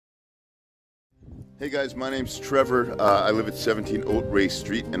Hey guys, my name's Trevor. I live at 17 Oatway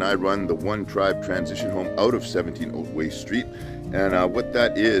Street and I run the One Tribe transition home out of 17 Oatway Street. And what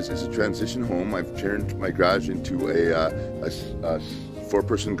that is a transition home. I've turned my garage into a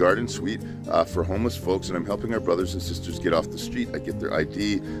four-person garden suite for homeless folks, and I'm helping our brothers and sisters get off the street. I get their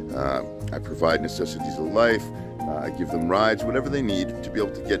ID, I provide necessities of life, I give them rides, whatever they need to be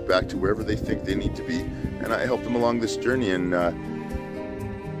able to get back to wherever they think they need to be, and I help them along this journey. And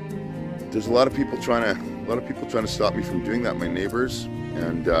there's a lot of people trying to stop me from doing that. My neighbors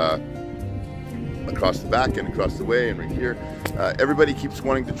and across the back and across the way and right here, everybody keeps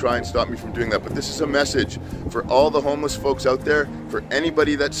wanting to try and stop me from doing that. But this is a message for all the homeless folks out there, for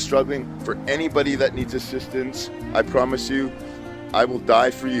anybody that's struggling, for anybody that needs assistance. I promise you, I will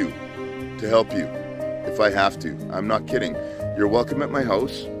die for you to help you if I have to. I'm not kidding. You're welcome at my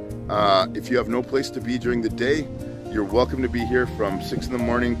house. If you have no place to be during the day, you're welcome to be here from 6 in the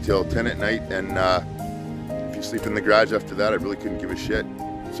morning till 10 at night, and if you sleep in the garage after that, I really couldn't give a shit.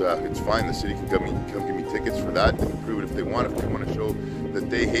 It's fine. The city can come give me tickets for that. They can prove it if they want. If they want to show that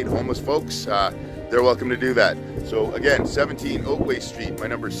they hate homeless folks, they're welcome to do that. So again, 17 Oatway Street. My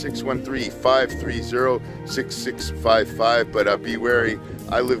number is 613-530-6655. But be wary.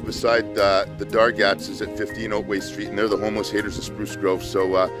 I live beside the Dargatzes at 15 Oatway Street, and they're the homeless haters of Spruce Grove.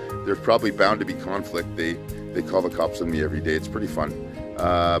 So there's probably bound to be conflict. They call the cops on me every day. It's pretty fun.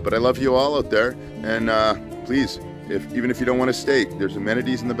 But I love you all out there, and please, even if you don't want to stay, there's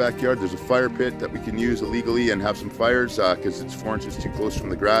amenities in the backyard. There's a fire pit that we can use illegally and have some fires because it's 4 inches too close from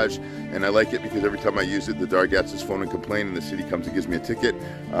the garage, and I like it because every time I use it, the Dargatzes phone and complain, and the city comes and gives me a ticket.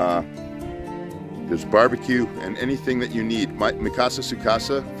 There's barbecue and anything that you need. Mikasa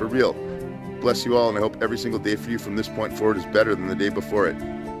Sukasa, for real. Bless you all, and I hope every single day for you from this point forward is better than the day before it.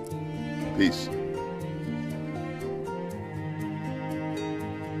 Peace.